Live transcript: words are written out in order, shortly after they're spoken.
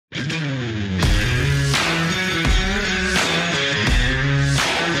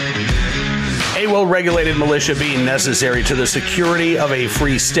well-regulated militia be necessary to the security of a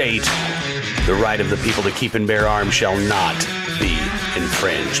free state, the right of the people to keep and bear arms shall not be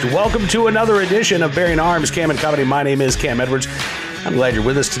infringed. Welcome to another edition of Bearing Arms, Cam and Comedy. My name is Cam Edwards. I'm glad you're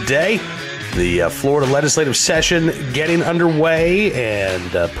with us today. The Florida legislative session getting underway, and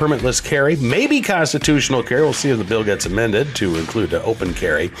permitless carry, maybe constitutional carry, we'll see if the bill gets amended to include open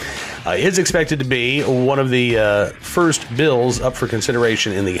carry, is expected to be one of the first bills up for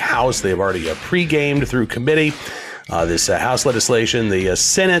consideration in the House. They've already pre-gamed through committee this House legislation. The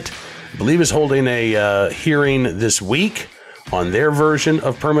Senate, I believe, is holding a hearing this week on their version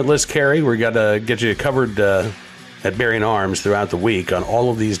of permitless carry. We're got to get you covered at Bearing Arms throughout the week on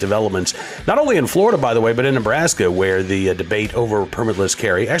all of these developments, not only in Florida, by the way, but in Nebraska, where the debate over permitless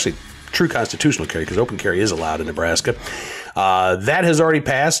carry, actually true constitutional carry, because open carry is allowed in Nebraska, that has already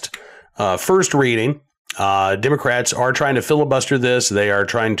passed first reading. Democrats are trying to filibuster this. They are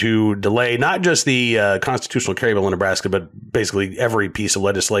trying to delay not just the constitutional carry bill in Nebraska, but basically every piece of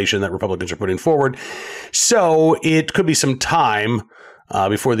legislation that Republicans are putting forward. So it could be some time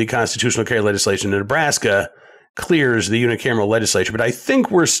before the constitutional carry legislation in Nebraska clears the unicameral legislature, but I think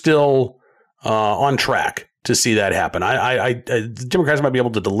we're still on track to see that happen. Democrats might be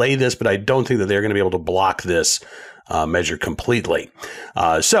able to delay this, but I don't think that they're going to be able to block this measure completely.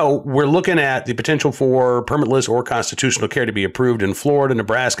 So we're looking at the potential for permitless or constitutional carry to be approved in Florida,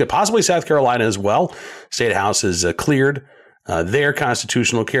 Nebraska, possibly South Carolina as well. State House has cleared their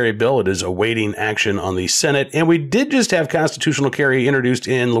constitutional carry bill. It is awaiting action on the Senate. And we did just have constitutional carry introduced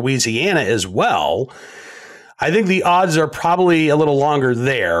in Louisiana as well. I think the odds are probably a little longer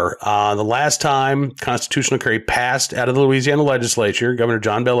there. The last time constitutional carry passed out of the Louisiana legislature, Governor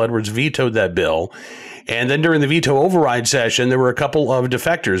John Bel Edwards vetoed that bill. And then during the veto override session, there were a couple of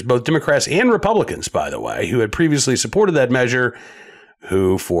defectors, both Democrats and Republicans, by the way, who had previously supported that measure,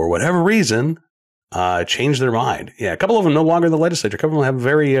 who, for whatever reason, changed their mind. Yeah, a couple of them no longer in the legislature. A couple of them have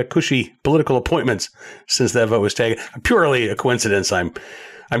very cushy political appointments since that vote was taken. Purely a coincidence, I'm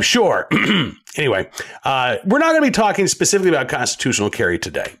sure. Anyway, we're not going to be talking specifically about constitutional carry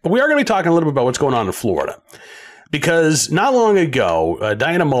today, but we are going to be talking a little bit about what's going on in Florida. Because not long ago,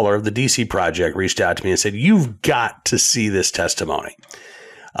 Diana Muller of the DC Project reached out to me and said, "You've got to see this testimony."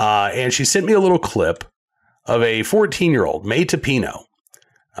 And she sent me a little clip of a 14-year-old, Mae Toppino,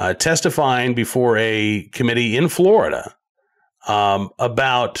 testifying before a committee in Florida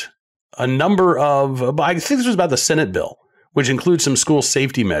about a number of, I think this was about the Senate bill, which includes some school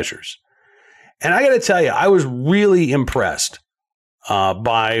safety measures. And I got to tell you, I was really impressed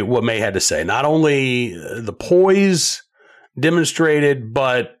by what Mae had to say. Not only the poise demonstrated,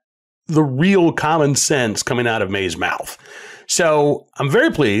 but the real common sense coming out of Mae's mouth. So I'm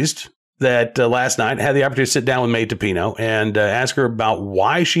very pleased that last night I had the opportunity to sit down with Mae Toppino and ask her about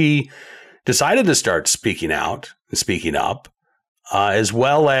why she decided to start speaking out and speaking up, as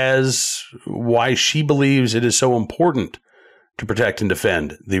well as why she believes it is so important to protect and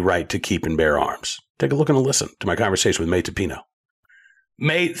defend the right to keep and bear arms. Take a look and a listen to my conversation with Mae Toppino.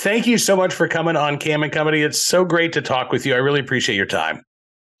 Mae, thank you so much for coming on Cam and Company. It's so great to talk with you. I really appreciate your time.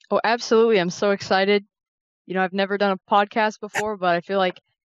 Oh, absolutely. I'm so excited. I've never done a podcast before, but I feel like,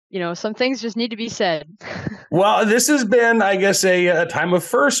 some things just need to be said. Well, this has been, I guess, a time of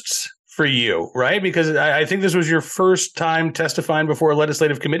firsts for you, right? Because I think this was your first time testifying before a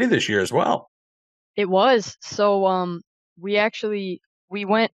legislative committee this year as well. It was. So we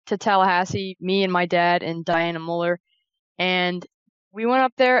went to Tallahassee, me and my dad and Diana Muller, and we went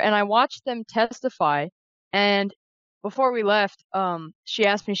up there and I watched them testify. And before we left, she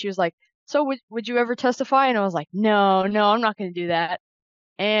asked me, she was like, "So would you ever testify?" And I was like, no, I'm not going to do that.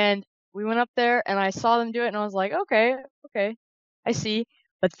 And we went up there and I saw them do it and I was like, okay, I see.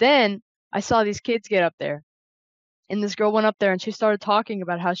 But then I saw these kids get up there. And this girl went up there and she started talking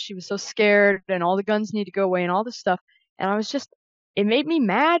about how she was so scared and all the guns need to go away and all this stuff. And I was it made me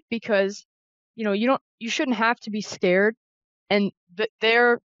mad because, you shouldn't have to be scared. And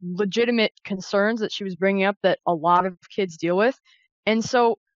they're legitimate concerns that she was bringing up that a lot of kids deal with. And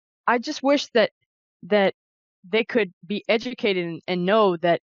so I just wish that they could be educated and know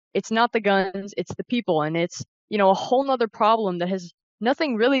that it's not the guns, it's the people. And it's, a whole nother problem that has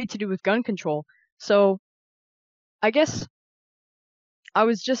nothing really to do with gun control. So I guess it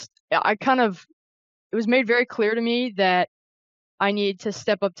was made very clear to me that I need to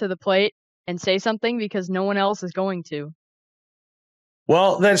step up to the plate and say something because no one else is going to.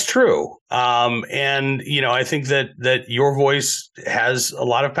 Well, that's true. And, I think that your voice has a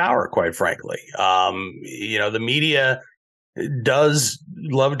lot of power, quite frankly. The media does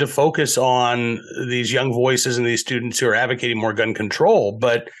love to focus on these young voices and these students who are advocating more gun control.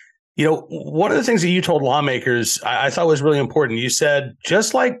 But One of the things that you told lawmakers I thought was really important. You said,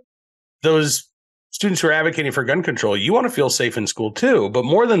 just like those students who are advocating for gun control, you want to feel safe in school too. But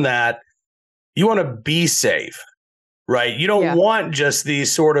more than that, you want to be safe, right? You don't Yeah, want just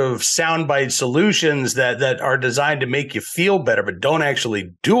these sort of soundbite solutions that are designed to make you feel better, but don't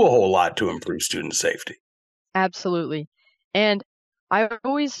actually do a whole lot to improve student safety. absolutely. And I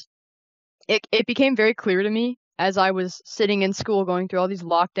always it became very clear to me as I was sitting in school going through all these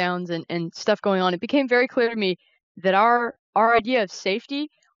lockdowns and stuff going on. It became very clear to me that our idea of safety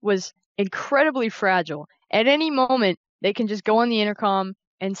was incredibly fragile. At any moment, they can just go on the intercom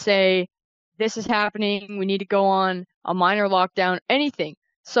and say, "This is happening. We need to go on a minor lockdown," anything.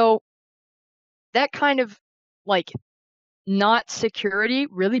 So that kind of like not security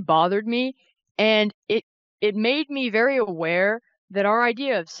really bothered me, and it made me very aware that our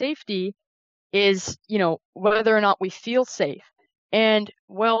idea of safety is, whether or not we feel safe. And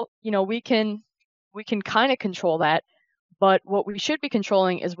well, we can kind of control that, but what we should be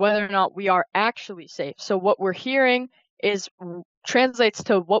controlling is whether or not we are actually safe. So what we're hearing is translates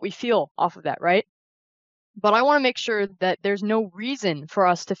to what we feel off of that, right? But I want to make sure that there's no reason for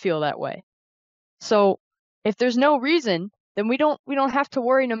us to feel that way. So if there's no reason, then we don't have to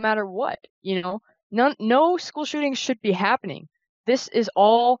worry no matter what, no school shootings should be happening. This is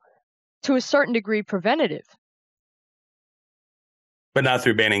all to a certain degree preventative. But not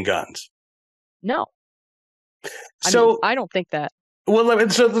through banning guns. No. I mean, So, I don't think that. well, let me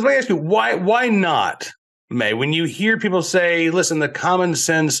ask you, why not, May? When you hear people say, listen, the common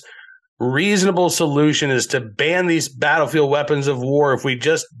sense reasonable solution is to ban these battlefield weapons of war. If we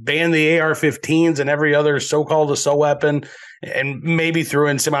just ban the AR-15s and every other so-called assault weapon, and maybe throw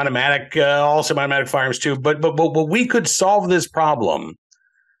in semi-automatic, all semi-automatic firearms too, but we could solve this problem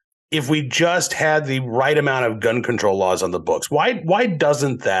if we just had the right amount of gun control laws on the books. Why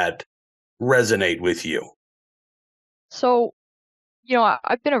doesn't that resonate with you? So,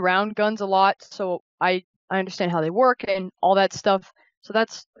 I've been around guns a lot, so I understand how they work and all that stuff. So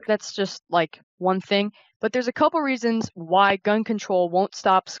that's just like one thing. But there's a couple reasons why gun control won't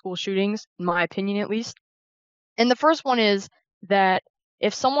stop school shootings, in my opinion at least. And the first one is that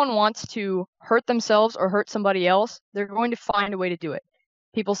if someone wants to hurt themselves or hurt somebody else, they're going to find a way to do it.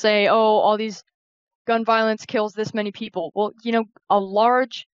 People say, "Oh, all these gun violence kills this many people." Well, a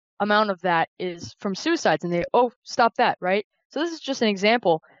large amount of that is from suicides, and oh, stop that, right? So this is just an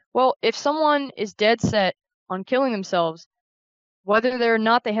example. Well, if someone is dead set on killing themselves, whether or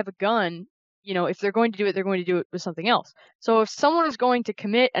not they have a gun, if they're going to do it, they're going to do it with something else. So if someone is going to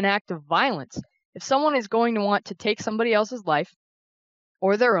commit an act of violence, if someone is going to want to take somebody else's life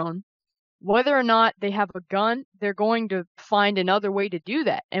or their own, whether or not they have a gun, they're going to find another way to do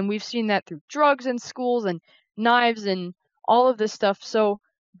that. And we've seen that through drugs in schools and knives and all of this stuff. So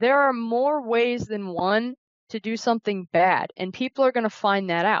there are more ways than one to do something bad, and people are going to find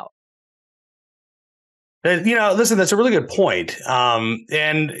that out. Listen, that's a really good point. And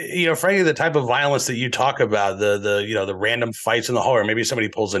frankly, the type of violence that you talk about, the random fights in the hall, or maybe somebody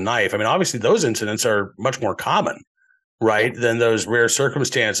pulls a knife. I mean, obviously, those incidents are much more common, right, than those rare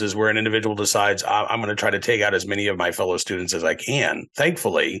circumstances where an individual decides, I'm going to try to take out as many of my fellow students as I can.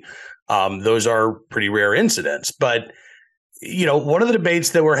 Thankfully, those are pretty rare incidents. But one of the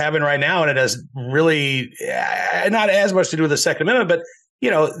debates that we're having right now, and it has really not as much to do with the Second Amendment, but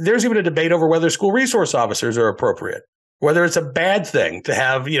there's even a debate over whether school resource officers are appropriate, whether it's a bad thing to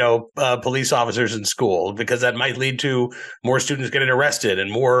have, police officers in school, because that might lead to more students getting arrested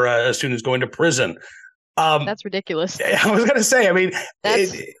and more students going to prison. That's ridiculous. I was going to say, I mean,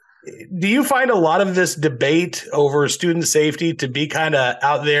 That's do you find a lot of this debate over student safety to be kind of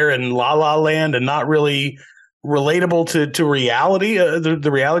out there in la la land and not really relatable to reality,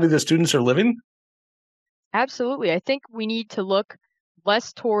 the reality the students are living? absolutely. I think we need to look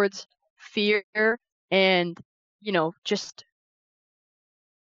less towards fear and, just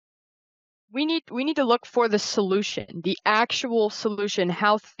we need to look for the solution, the actual solution,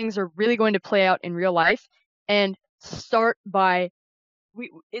 how things are really going to play out in real life, and start by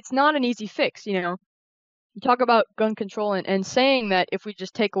it's not an easy fix. You talk about gun control and saying that if we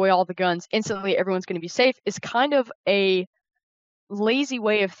just take away all the guns, instantly everyone's going to be safe is kind of a lazy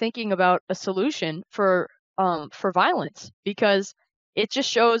way of thinking about a solution for violence, because it just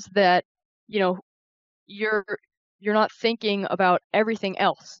shows that you know you're you're not thinking about everything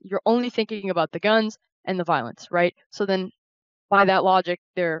else. You're only thinking about the guns and the violence, right? So then by that logic,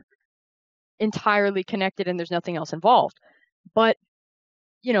 they're entirely connected and there's nothing else involved. But,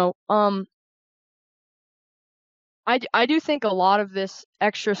 you know, um I do think a lot of this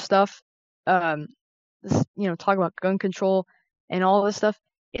extra stuff, this, talk about gun control and all this stuff,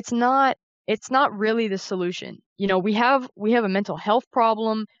 it's not really the solution. You know, we have a mental health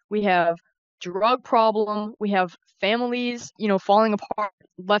problem, we have drug problem, we have families, falling apart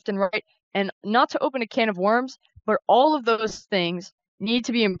left and right. And not to open a can of worms, but all of those things need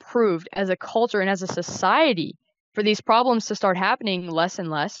to be improved as a culture and as a society for these problems to start happening less and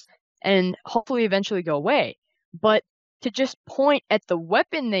less and hopefully eventually go away. But to just point at the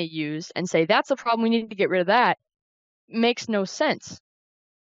weapon they use and say that's a problem, we need to get rid of that, makes no sense.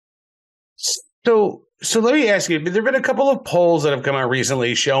 So let me ask you, there have been a couple of polls that have come out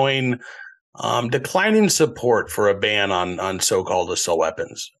recently showing declining support for a ban on so-called assault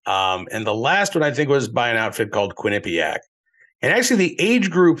weapons. And the last one, I think, was by an outfit called Quinnipiac. And actually, the age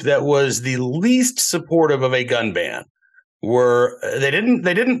group that was the least supportive of a gun ban they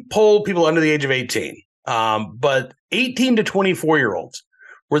didn't poll people under the age of 18, but 18 to 24-year-olds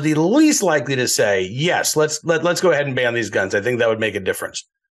were the least likely to say, yes, let's go ahead and ban these guns. I think that would make a difference.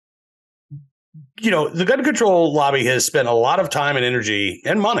 The gun control lobby has spent a lot of time and energy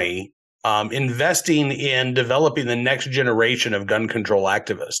and money investing in developing the next generation of gun control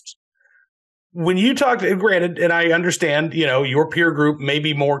activists. When you talk to, granted, and I understand, your peer group may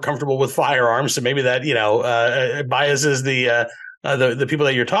be more comfortable with firearms, so maybe that, biases the people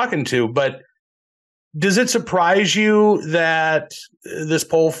that you're talking to. But does it surprise you that this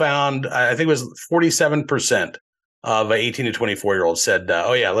poll found, I think it was 47% of 18 to 24-year-olds said,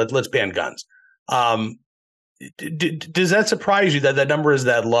 oh yeah, let's ban guns. Does that surprise you that that number is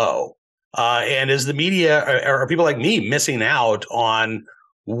that low? And is the media, are people like me missing out on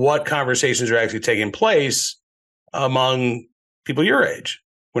what conversations are actually taking place among people your age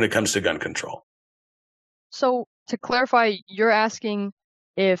when it comes to gun control? So to clarify, you're asking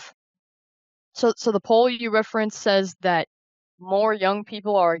if so the poll you referenced says that more young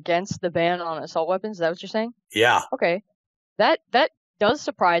people are against the ban on assault weapons. Is that what you're saying? Yeah. Okay. That does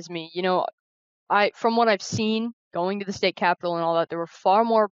surprise me. From what I've seen going to the state capitol and all that, there were far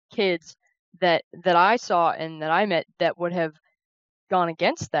more kids that I saw and that I met that would have gone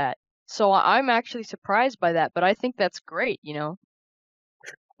against that. So I'm actually surprised by that, but I think that's great,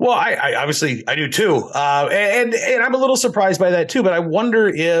 Well, I obviously I do too, and I'm a little surprised by that too. But I wonder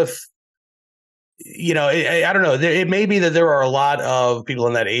if, I don't know. It may be that there are a lot of people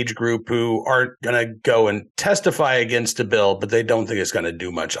in that age group who aren't going to go and testify against a bill, but they don't think it's going to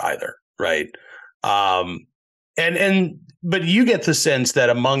do much either, right? But you get the sense that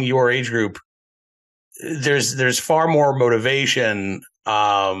among your age group, there's far more motivation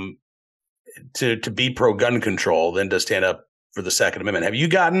to be pro gun control than to stand up for the Second Amendment. Have you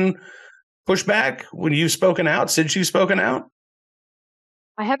gotten pushback when you've spoken out, since you've spoken out?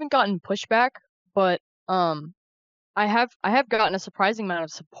 I haven't gotten pushback, but I have gotten a surprising amount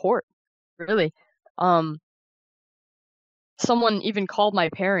of support, really. Someone even called my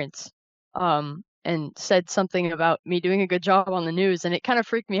parents and said something about me doing a good job on the news, and it kind of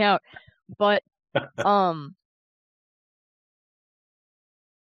freaked me out. But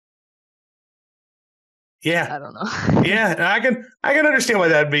yeah, I don't know. Yeah, I can understand why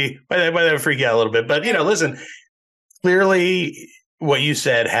that would freak you out a little bit. But listen, clearly what you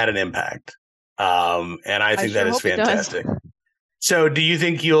said had an impact, and I think that is fantastic. So, do you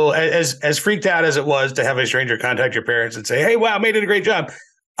think you'll, as freaked out as it was to have a stranger contact your parents and say, "Hey, wow, Mae did a great job"?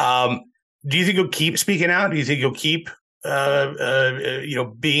 Do you think you'll keep speaking out? Do you think you'll keep,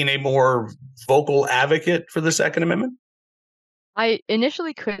 being a more vocal advocate for the Second Amendment? I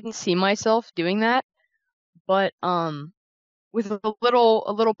initially couldn't see myself doing that, but with a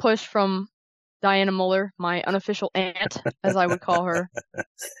little push from Diana Muller, my unofficial aunt, as I would call her.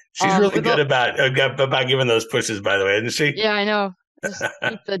 She's really good about giving those pushes, by the way, isn't she? Yeah, I know. Just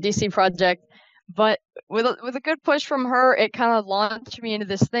keep the DC project. But with a good push from her, it kind of launched me into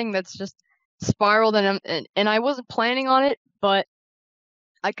this thing that's just spiraled, and I wasn't planning on it, but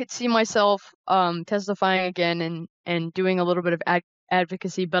I could see myself testifying again and doing a little bit of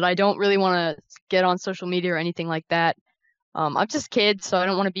advocacy, but I don't really want to get on social media or anything like that. I'm just a kid, so I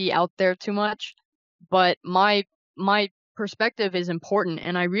don't want to be out there too much. But my perspective is important,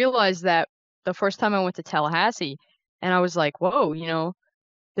 and I realized that the first time I went to Tallahassee, and I was like, whoa,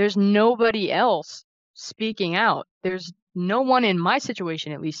 there's nobody else speaking out. There's no one in my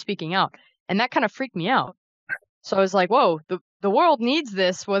situation, at least, speaking out. And that kind of freaked me out. So I was like, whoa, the world needs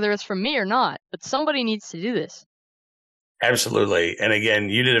this, whether it's from me or not, but somebody needs to do this. Absolutely. And again,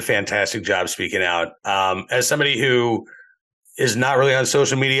 you did a fantastic job speaking out. As somebody who is not really on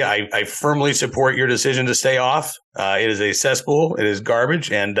social media, I firmly support your decision to stay off. It is a cesspool. It is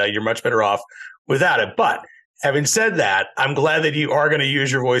garbage, and you're much better off without it. But having said that, I'm glad that you are going to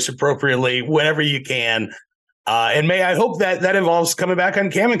use your voice appropriately whenever you can. And May, I hope that involves coming back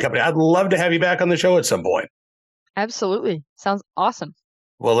on Cam and Company. I'd love to have you back on the show at some point. Absolutely. Sounds awesome.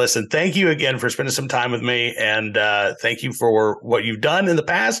 Well, listen, thank you again for spending some time with me. And thank you for what you've done in the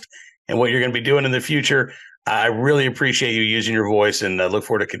past and what you're going to be doing in the future. I really appreciate you using your voice and look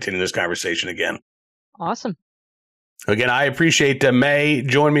forward to continuing this conversation again. Awesome. Again, I appreciate May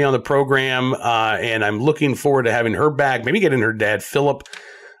join me on the program, and I'm looking forward to having her back, maybe getting her dad, Philip,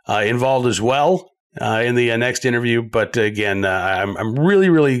 involved as well in the next interview. But again, I'm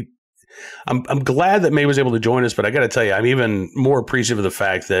really I'm glad that May was able to join us, but I got to tell you, I'm even more appreciative of the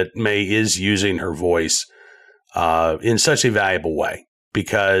fact that May is using her voice in such a valuable way.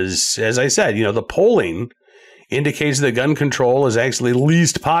 Because, as I said, the polling indicates that gun control is actually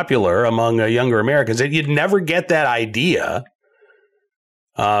least popular among younger Americans. And you'd never get that idea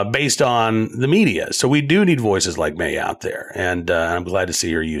based on the media. So we do need voices like May out there. And I'm glad to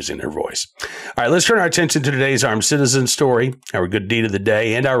see her using her voice. All right, let's turn our attention to today's armed citizen story, our good deed of the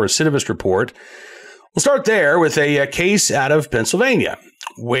day, and our recidivist report. We'll start there with a case out of Pennsylvania,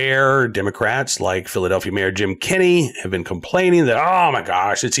 where Democrats like Philadelphia Mayor Jim Kenney have been complaining that, oh my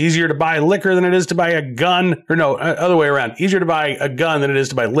gosh, it's easier to buy liquor than it is to buy a gun. Or no, other way around. Easier to buy a gun than it is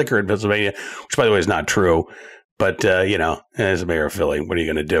to buy liquor in Pennsylvania, which, by the way, is not true. But, as a mayor of Philly, what are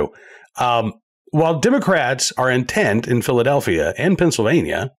you going to do? While Democrats are intent in Philadelphia and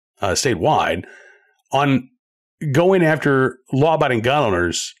Pennsylvania, statewide, on going after law-abiding gun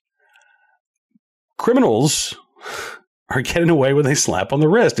owners, criminals are getting away with a slap on the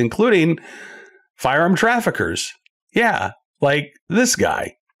wrist, including firearm traffickers. Yeah, like this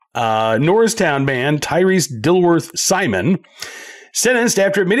guy. Norristown man Tyrese Dilworth Simon, sentenced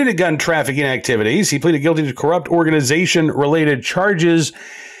after admitting to gun trafficking activities. He pleaded guilty to corrupt organization-related charges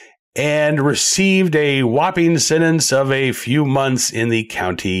and received a whopping sentence of a few months in the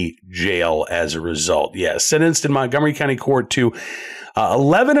county jail as a result. Yes, sentenced in Montgomery County Court to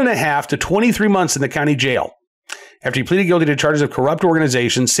 11 and a half to 23 months in the county jail after he pleaded guilty to charges of corrupt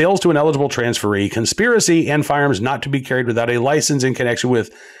organization, sales to an eligible transferee, conspiracy, and firearms not to be carried without a license in connection with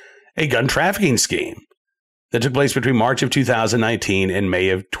a gun trafficking scheme that took place between March of 2019 and May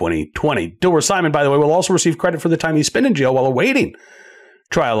of 2020. Dilworth Simon, by the way, will also receive credit for the time he spent in jail while awaiting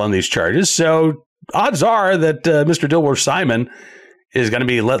trial on these charges. So odds are that Mr. Dilworth Simon is going to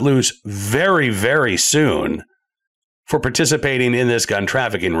be let loose very, very soon for participating in this gun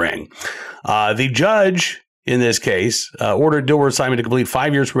trafficking ring. The judge in this case ordered Dilworth Simon to complete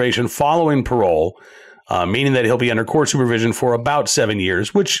 5 years probation following parole, meaning that he'll be under court supervision for about 7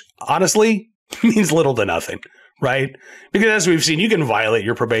 years, which honestly means little to nothing, right? Because as we've seen, you can violate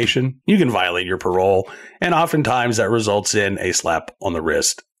your probation, you can violate your parole, and oftentimes that results in a slap on the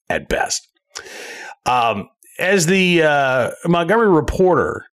wrist at best. As the Montgomery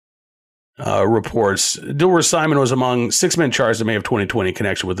Reporter reports, Dilworth Simon was among 6 men charged in May of 2020 in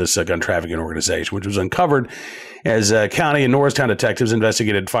connection with this gun trafficking organization, which was uncovered as county and Norristown detectives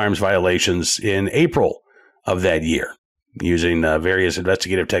investigated firearms violations in April of that year, using various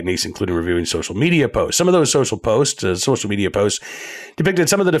investigative techniques, including reviewing social media posts. Some of those social media posts depicted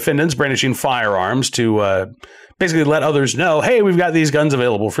some of the defendants brandishing firearms to basically let others know, hey, we've got these guns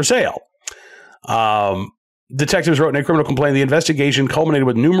available for sale. Detectives wrote in a criminal complaint, the investigation culminated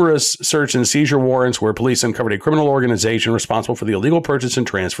with numerous search and seizure warrants where police uncovered a criminal organization responsible for the illegal purchase and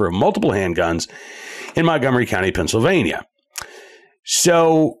transfer of multiple handguns in Montgomery County, Pennsylvania.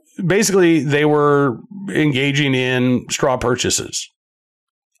 So basically, they were engaging in straw purchases.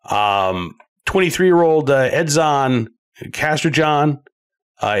 23-year-old Edzon Castrojohn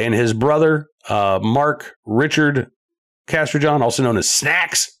and his brother, Mark Richard Castrojohn, also known as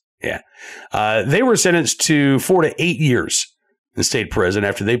Snacks. Yeah. They were sentenced to 4 to 8 years in state prison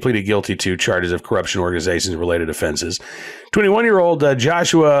after they pleaded guilty to charges of corruption organizations-related offenses. 21-year-old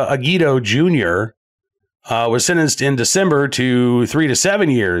Joshua Aguido Jr. Was sentenced in December to 3 to 7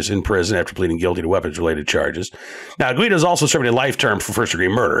 years in prison after pleading guilty to weapons-related charges. Now, Guido's also serving a life term for first-degree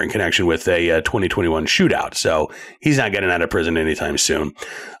murder in connection with a 2021 shootout, so he's not getting out of prison anytime soon.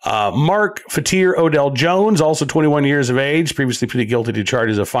 Mark Fatir Odell Jones, also 21 years of age, previously pleaded guilty to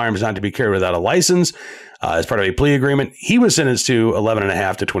charges of firearms not to be carried without a license. As part of a plea agreement, he was sentenced to 11 and a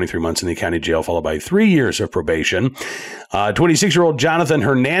half to 23 months in the county jail, followed by 3 years of probation. 26-year-old Jonathan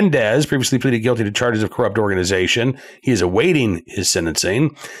Hernandez previously pleaded guilty to charges of corrupt organization. He is awaiting his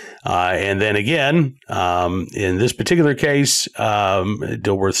sentencing. And then again, in this particular case,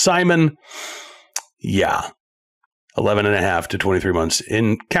 Dilworth Simon, 11 and a half to 23 months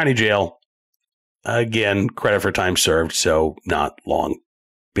in county jail. Again, credit for time served, so not long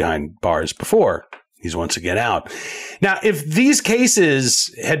behind bars before he's once again out. Now, if these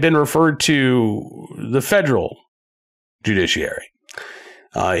cases had been referred to the federal judiciary.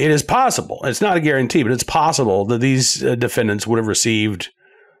 It is possible, it's not a guarantee, but it's possible that these defendants would have received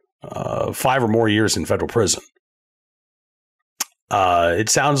 5 or more years in federal prison. It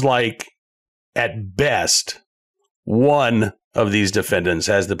sounds like, at best, one of these defendants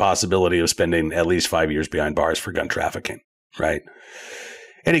has the possibility of spending at least 5 years behind bars for gun trafficking, right?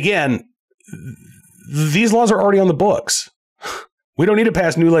 And again, these laws are already on the books. We don't need to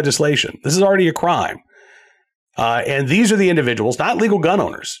pass new legislation. This is already a crime. And these are the individuals, not legal gun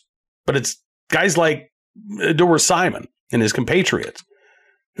owners, but it's guys like Dover Simon and his compatriots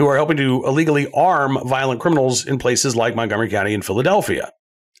who are helping to illegally arm violent criminals in places like Montgomery County and Philadelphia.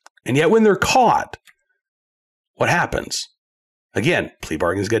 And yet when they're caught, what happens? Again, plea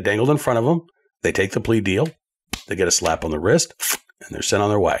bargains get dangled in front of them. They take the plea deal. They get a slap on the wrist, and they're sent on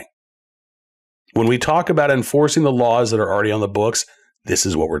their way. When we talk about enforcing the laws that are already on the books, this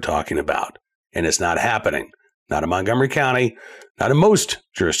is what we're talking about. And it's not happening. Not in Montgomery County, not in most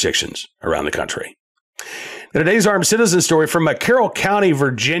jurisdictions around the country. Today's armed citizen story from Carroll County,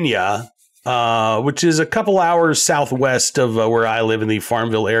 Virginia, which is a couple hours southwest of where I live in the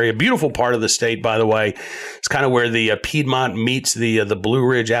Farmville area. Beautiful part of the state, by the way. It's kind of where the Piedmont meets the Blue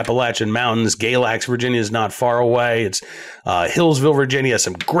Ridge Appalachian Mountains. Galax, Virginia is not far away. It's Hillsville, Virginia.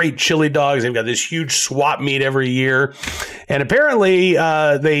 Some great chili dogs. They've got this huge swap meet every year. And apparently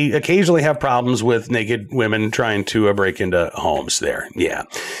they occasionally have problems with naked women trying to break into homes there. Yeah.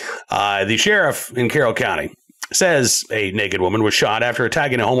 The sheriff in Carroll County says a naked woman was shot after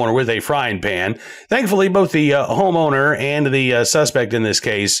attacking a homeowner with a frying pan. Thankfully, both the homeowner and the suspect in this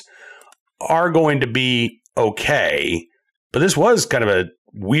case are going to be okay. But this was kind of a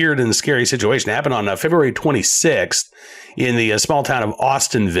weird and scary situation. It happened on February 26th in the small town of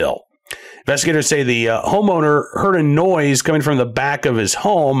Austinville. Investigators say the homeowner heard a noise coming from the back of his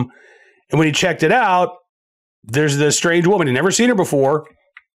home. And when he checked it out, there's this strange woman. He'd never seen her before,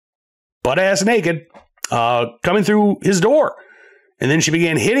 butt-ass naked, coming through his door. And then she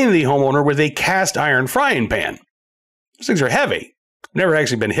began hitting the homeowner with a cast iron frying pan. Those things are heavy. Never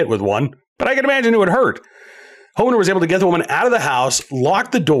actually been hit with one, but I can imagine it would hurt. Homeowner was able to get the woman out of the house,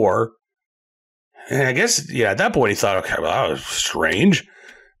 lock the door. And I guess, at that point he thought, okay, well, that was strange.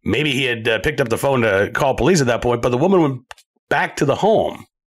 Maybe he had picked up the phone to call police at that point, but the woman went back to the home,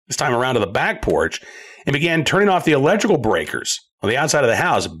 this time around to the back porch, and began turning off the electrical breakers on the outside of the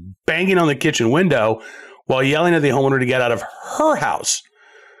house, banging on the kitchen window while yelling at the homeowner to get out of her house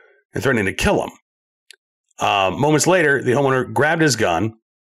and threatening to kill him. Moments later, the homeowner grabbed his gun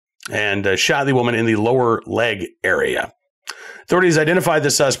and shot the woman in the lower leg area. Authorities identified the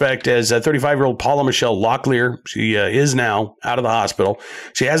suspect as 35-year-old Paula Michelle Locklear. She is now out of the hospital.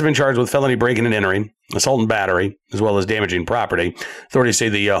 She has been charged with felony breaking and entering, assault and battery, as well as damaging property. Authorities say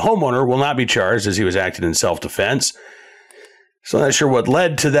the homeowner will not be charged as he was acting in self-defense. So I'm not sure what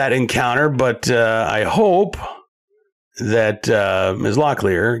led to that encounter, but I hope that Ms.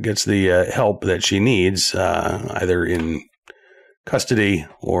 Locklear gets the help that she needs, either in custody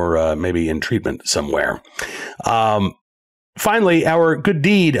or maybe in treatment somewhere. Finally, our good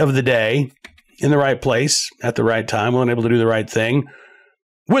deed of the day, in the right place, at the right time, willing and able to do the right thing,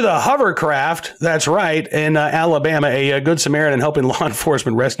 with a hovercraft. That's right. In Alabama, a good Samaritan helping law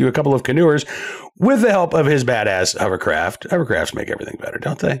enforcement rescue a couple of canoers with the help of his badass hovercraft. Hovercrafts make everything better,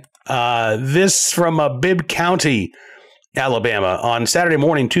 don't they? This from Bibb County, Alabama. On Saturday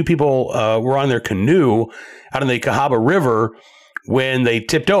morning, 2 people were on their canoe out in the Cahaba River when they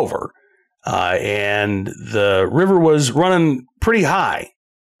tipped over. And the river was running pretty high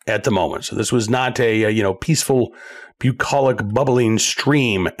at the moment. So this was not a, peaceful, bucolic, bubbling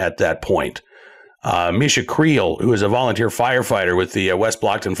stream at that point. Misha Creel, who is a volunteer firefighter with the West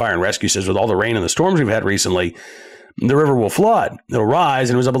Blockton Fire and Rescue, says with all the rain and the storms we've had recently, the river will flood. It'll rise,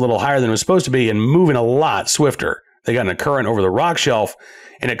 and it was up a little higher than it was supposed to be and moving a lot swifter. They got in a current over the rock shelf,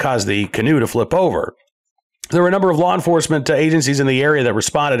 and it caused the canoe to flip over. There were a number of law enforcement agencies in the area that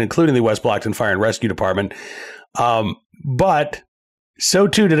responded, including the West Blockton Fire and Rescue Department. But so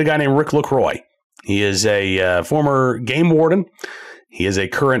too did a guy named Rick LaCroix. He is a former game warden. He is a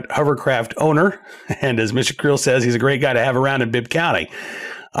current hovercraft owner. And as Mr. Creel says, he's a great guy to have around in Bibb County.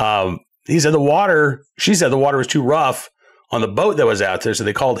 She said the water was too rough on the boat that was out there. So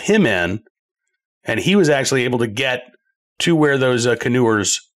they called him in, and he was actually able to get to where those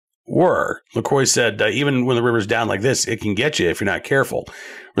canoers were. LaCroix said, even when the river's down like this, it can get you if you're not careful.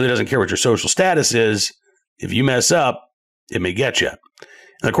 Really doesn't care what your social status is. If you mess up, it may get you.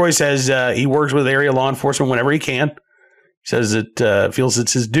 LaCroix says he works with area law enforcement whenever he can. He says it feels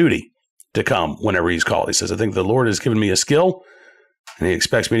it's his duty to come whenever he's called. He says, I think the Lord has given me a skill, and he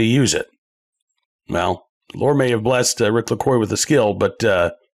expects me to use it. Well, the Lord may have blessed Rick LaCroix with the skill, but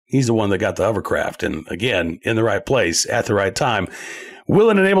he's the one that got the hovercraft. And again, in the right place at the right time,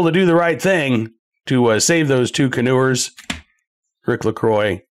 willing and able to do the right thing to save those 2 canoers. Rick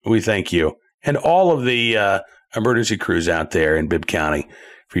LaCroix, we thank you. And all of the emergency crews out there in Bibb County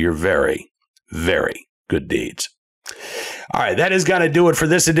for your very, very good deeds. All right, that is going to do it for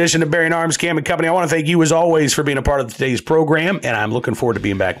this edition of Bearing Arms Cam and Company. I want to thank you, as always, for being a part of today's program, and I'm looking forward to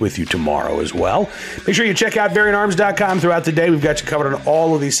being back with you tomorrow as well. Make sure you check out BearingArms.com throughout the day. We've got you covered on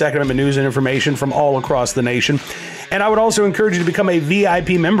all of the Second Amendment news and information from all across the nation. And I would also encourage you to become a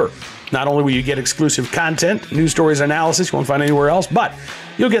VIP member. Not only will you get exclusive content, news stories, analysis you won't find anywhere else, but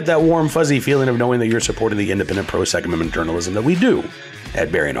you'll get that warm, fuzzy feeling of knowing that you're supporting the independent pro-Second Amendment journalism that we do at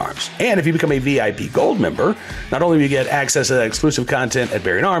Bearing Arms. And if you become a VIP Gold member, not only will you get access to that exclusive content at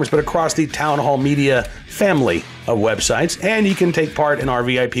Bearing Arms, but across the Town Hall Media family of websites. And you can take part in our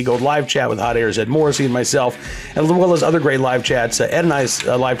VIP Gold live chat with Hot Air's Ed Morrissey and myself, as well as other great live chats. Ed and I's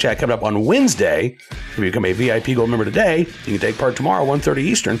live chat coming up on Wednesday. If you become a VIP Gold member today, you can take part tomorrow, 1:30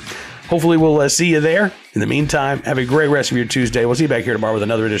 Eastern. Hopefully we'll see you there. In the meantime, have a great rest of your Tuesday. We'll see you back here tomorrow with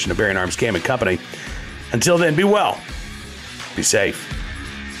another edition of Bearing Arms Cam and Company. Until then, be well, be safe,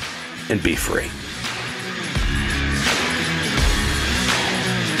 and be free.